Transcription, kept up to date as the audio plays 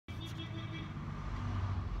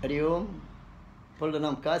ஹரி ஓம். இப்பொழுது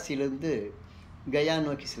நாம் காசியிலிருந்து கயா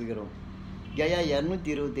நோக்கி செல்கிறோம். கயா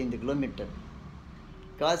 225 கிலோமீட்டர்.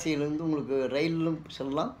 காசியிலிருந்து உங்களுக்கு ரயிலிலும்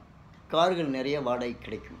செல்லலாம், கார்கள் நிறைய வாடகை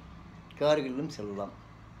கிடைக்கும், கார்களிலும் செல்லலாம்.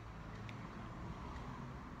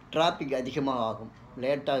 டிராஃபிக் அதிகமாக ஆகும்,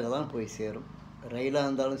 லேட்டாக தான் போய் சேரும். ரயிலாக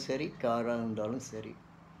இருந்தாலும் சரி, காராக இருந்தாலும் சரி.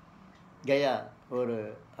 கயா ஒரு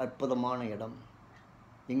அற்புதமான இடம்.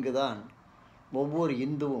 இங்கு தான் ஒவ்வொரு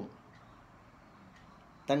இந்துவும்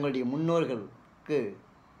தங்களுடைய முன்னோர்களுக்கு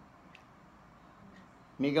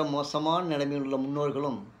மிக மோசமான நிலைமையில் உள்ள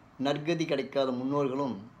முன்னோர்களும் நற்கதி கிடைக்காத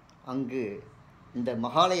முன்னோர்களும் அங்கு இந்த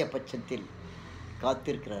மகாலய பட்சத்தில்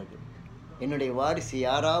காத்திருக்கிறார்கள். என்னுடைய வாரிசு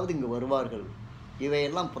யாராவது இங்கு வருவார்கள்,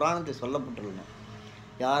 இவையெல்லாம் புராணத்தில் சொல்லப்பட்டுள்ளன.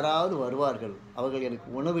 யாராவது வருவார்கள், அவர்கள் எனக்கு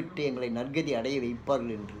உணவிட்டு எங்களை நற்கதி அடைய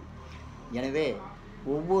வைப்பார்கள் என்று. எனவே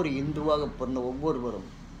ஒவ்வொரு இந்துவாக பிறந்த ஒவ்வொருவரும்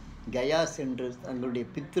கயா சென்று தங்களுடைய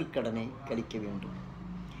பித்திருக்கடனை கழிக்க வேண்டும்.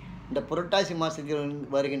 இந்த புரட்டாசி மாதத்தில்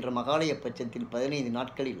வருகின்ற மகாலய பட்சத்தில் 15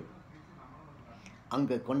 நாட்களில்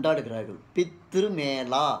அங்கு கொண்டாடுகிறார்கள்.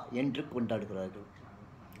 பித்திருமேளா என்று கொண்டாடுகிறார்கள்.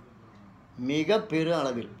 மிக பெரு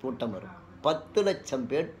அளவில் கூட்டம் வரும். 10 லட்சம்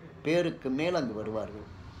பேருக்கு மேல் அங்கு வருவார்கள்.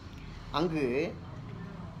 அங்கு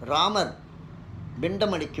ராமர்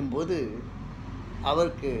பிண்டமடிக்கும் போது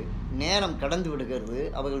அவருக்கு நேரம் கடந்து விடுகிறது,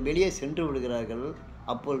 அவர்கள் வெளியே சென்று விடுகிறார்கள்.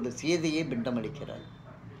 அப்பொழுது சீதையை பிண்டமடிக்கிறார்.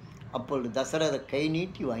 அப்பொழுது தசரதர் கை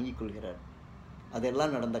நீட்டி வாங்கி கொள்கிறார்.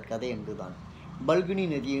 அதெல்லாம் நடந்த கதை அங்குதான். பல்குனி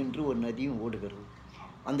நதி என்று ஒரு நதியும் ஓடுகிறது.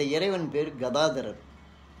 அந்த இறைவன் பேர் கதாதரர்.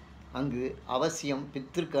 அங்கு அவசியம்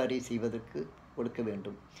பித்திருக்காரி செய்வதற்கு கொடுக்க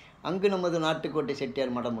வேண்டும். அங்கு நமது நாட்டுக்கோட்டை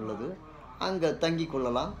செட்டியார் மடம் உள்ளது. அங்கே தங்கி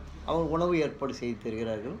கொள்ளலாம். அவங்க உணவு ஏற்பாடு செய்து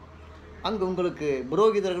தருகிறார்கள். அங்கு உங்களுக்கு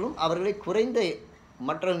புரோகிதர்களும் அவர்களை குறைந்த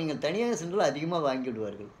மற்ற நீங்கள் தனியாக சென்றால் அதிகமாக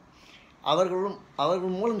வாங்கிவிடுவார்கள்.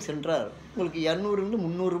 அவர்கள் மூலம் சென்றால் உங்களுக்கு 200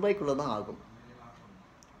 300 ரூபாய்க்குள்ளே தான் ஆகும்.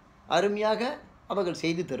 அருமையாக அவர்கள்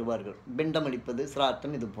செய்து தருவார்கள். பிண்டமளிப்பது,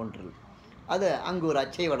 சிராத்தம், இது போன்றது. அது அங்கு ஒரு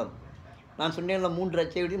அச்சை வடம். நான் சொன்னேன்ல 3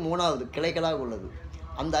 அச்சை வடி 3வது கிளைகளாக உள்ளது.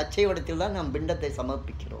 அந்த அச்சை வடத்தில் தான் நாம் பிண்டத்தை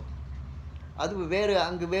சமர்ப்பிக்கிறோம். அது வேறு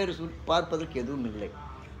அங்கு வேறு பார்ப்பதற்கு எதுவும் இல்லை.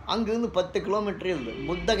 அங்கிருந்து 10 கிலோமீட்டரில்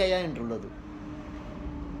புத்தகயா என்றுள்ளது.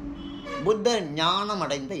 புத்தர்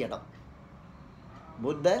ஞானமடைந்த இடம்.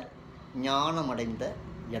 புத்தர் ஞானமடைந்த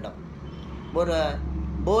இடம். ஒரு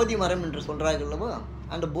போதி மரம் என்று சொல்கிறார்களவோ,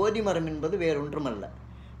 அந்த போதி மரம் என்பது வேறு ஒன்றுமல்ல,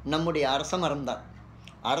 நம்முடைய அரச மரம்தான்.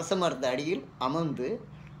 அரச மரத்து அடியில் அமர்ந்து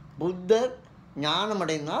புத்தர்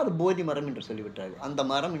ஞானமடைந்தால் அது போதி மரம் என்று சொல்லிவிட்டார்கள். அந்த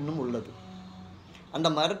மரம் இன்னும் உள்ளது. அந்த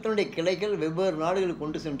மரத்தினுடைய கிளைகள் வெவ்வேறு நாடுகளுக்கு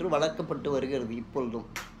கொண்டு சென்று வளர்க்கப்பட்டு வருகிறது. இப்பொழுதும்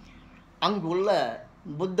அங்குள்ள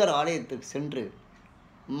புத்தர் ஆலயத்துக்கு சென்று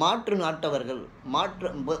மாற்று நாட்டவர்கள்,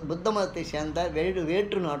 புத்த மதத்தை சேர்ந்த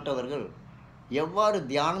வேற்று நாட்டவர்கள் எவ்வாறு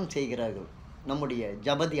தியானம் செய்கிறார்கள், நம்முடைய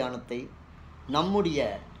ஜப தியானத்தை, நம்முடைய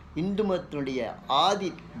இந்து மதத்தினுடைய ஆதி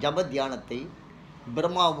ஜப தியானத்தை,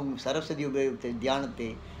 பிரம்மாவும் சரஸ்வதி உபயோகித்த தியானத்தை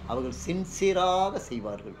அவர்கள் சின்சியராக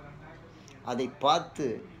செய்வார்கள். அதை பார்த்து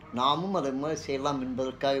நாமும் அதை செய்யலாம்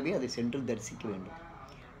என்பதற்காகவே அதை சென்று தரிசிக்க வேண்டும்.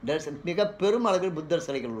 மிக பெரும் அளவில் புத்தர்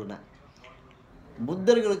சிலைகள் உள்ளன.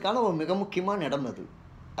 புத்தர்களுக்கான ஒரு மிக முக்கியமான இடம் அது.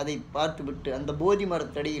 அதை பார்த்துவிட்டு அந்த போதி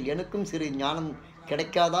மரத்தடியில் எனக்கும் சிறு ஞானம்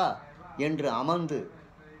கிடைக்காதா என்று அமர்ந்து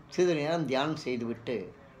சிறிது நேரம் தியானம் செய்துவிட்டு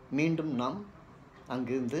மீண்டும் நாம்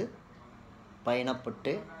அங்கிருந்து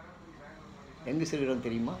பயணப்பட்டு எங்கு செல்கிறோம்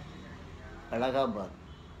தெரியுமா? அலகாபாத்.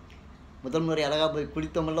 முதல் முறை அலகாபாத்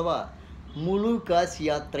குளித்தோம் அல்லவா? முழு காசி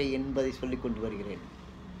யாத்திரை என்பதை சொல்லிக் கொண்டு வருகிறேன்.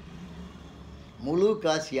 முழு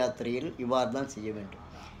காசி யாத்திரையில் இவ்வாறு தான் செய்ய வேண்டும்.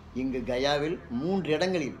 இங்கு கயாவில் 3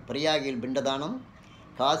 இடங்களில், பிரயாகில் பிண்டதானம்,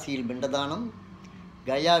 காசியில் பிண்டதானம்,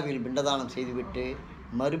 கயாவில் பிண்டதானம் செய்துவிட்டு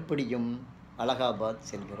மறுபடியும் அலகாபாத்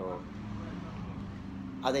செல்கிறோம்.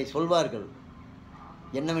 அதை சொல்வார்கள்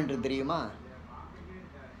என்னவென்று தெரியுமா?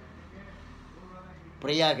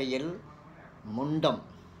 பிரயாகையில் முண்டம்,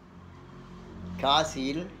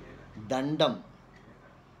 காசியில் தண்டம்,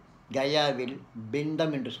 கயாவில்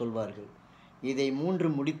பிண்டம் என்று சொல்வார்கள். இதை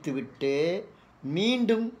 3 முடித்துவிட்டு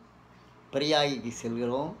மீண்டும் பிரயாகிக்கு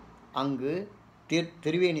செல்கிறோம். அங்கு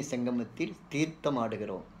திருவேணி சங்கமத்தில்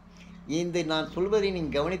தீர்த்தமாடுகிறோம். இந்த நான் சொல்வதை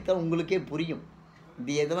நீங்கள் கவனித்தால் உங்களுக்கே புரியும்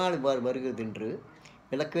இது எதனால் வருகிறது என்று.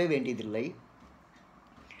 விளக்கவே வேண்டியதில்லை.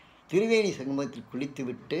 திருவேணி சங்கமத்தில்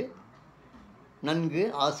குளித்துவிட்டு நன்கு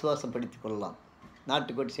ஆசுவாசப்படுத்தி கொள்ளலாம்.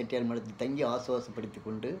 நாட்டுக்கோட்டை செட்டியார் மடத்தில் தங்கி ஆசுவாசப்படுத்தி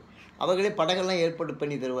கொண்டு அவர்களே படகெல்லாம் ஏற்பாடு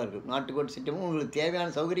பண்ணி தருவார்கள். நாட்டுக்கோட்டை செட்டியாரும் உங்களுக்கு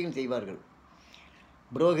தேவையான சௌகரியம் செய்வார்கள்.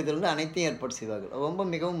 புரோகிதர்கள் அனைத்தையும் ஏற்பாடு செய்வார்கள். ரொம்ப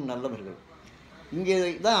மிகவும் நல்லவர்கள். இங்கே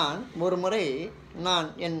தான் ஒரு முறை நான்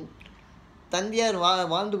என் தந்தையார்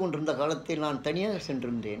வாழ்ந்து கொண்டிருந்த காலத்தில் நான் தனியாக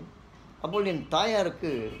சென்றிருந்தேன். அப்பொழுது என்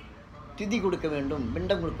தாயாருக்கு திதி கொடுக்க வேண்டும்,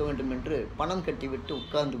 பிண்டம் கொடுக்க வேண்டும் என்று பணம் கட்டிவிட்டு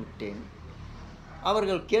உட்கார்ந்து விட்டேன்.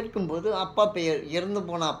 அவர்கள் கேட்கும்போது அப்பா பெயர், இறந்து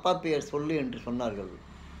போன அப்பா பெயர் சொல்லு என்று சொன்னார்கள்.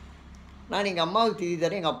 நான் எங்கள் அம்மாவுக்கு திதி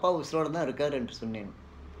தரேன், எங்கள் அப்பா உசுரோடு தான் இருக்கார் என்று சொன்னேன்.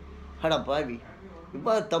 அட பாவி,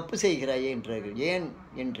 இவ்வாறு தப்பு செய்கிறாயே என்றார்கள். ஏன்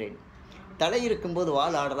என்றேன். தலை இருக்கும்போது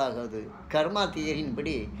வால் ஆடலாகாது. கர்மா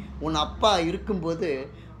தியரின்படி உன் அப்பா இருக்கும்போது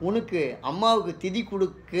உனக்கு அம்மாவுக்கு திதி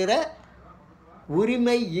கொடுக்கிற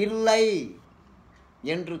உரிமை இல்லை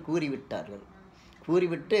என்று கூறிவிட்டார்கள்.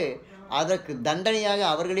 கூறிவிட்டு அதற்கு தண்டனையாக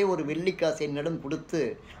அவர்களே ஒரு வெள்ளிக்காசை என்னிடம் கொடுத்து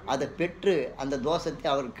அதை பெற்று அந்த தோஷத்தை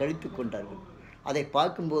அவர்கள் கழித்து கொண்டார்கள். அதை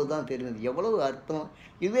பார்க்கும்போது தான் தெரிந்தது எவ்வளவு அர்த்தம்.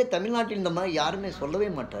 இதுவே தமிழ்நாட்டில் இந்த மாதிரி யாருமே சொல்லவே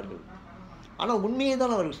மாட்டார்கள். ஆனால் உண்மையை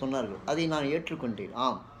தான் அவர்கள் சொன்னார்கள். அதை நான் ஏற்றுக்கொண்டேன்.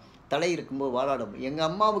 ஆம், தலை இருக்கும்போது வாழாடும். எங்கள்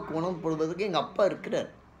அம்மாவுக்கு உணவு போடுவதற்கு எங்கள் அப்பா இருக்கிறார்.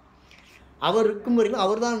 அவர் இருக்கும் வரையிலும்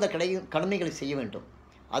அவர் தான் அந்த கடமைகளை செய்ய வேண்டும்.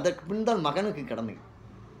 அதற்கு பின் தான் மகனுக்கு கடமை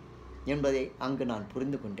என்பதை அங்கு நான்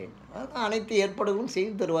புரிந்து கொண்டேன். அனைத்து ஏற்பாடுகளும்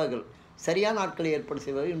செய்து தருவார்கள், சரியான ஆட்களை ஏற்பாடு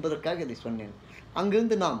செய்வார்கள் என்பதற்காக இதை சொன்னேன்.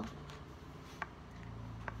 அங்கிருந்து நாம்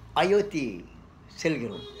அயோத்தி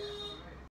செல்கிறோம்.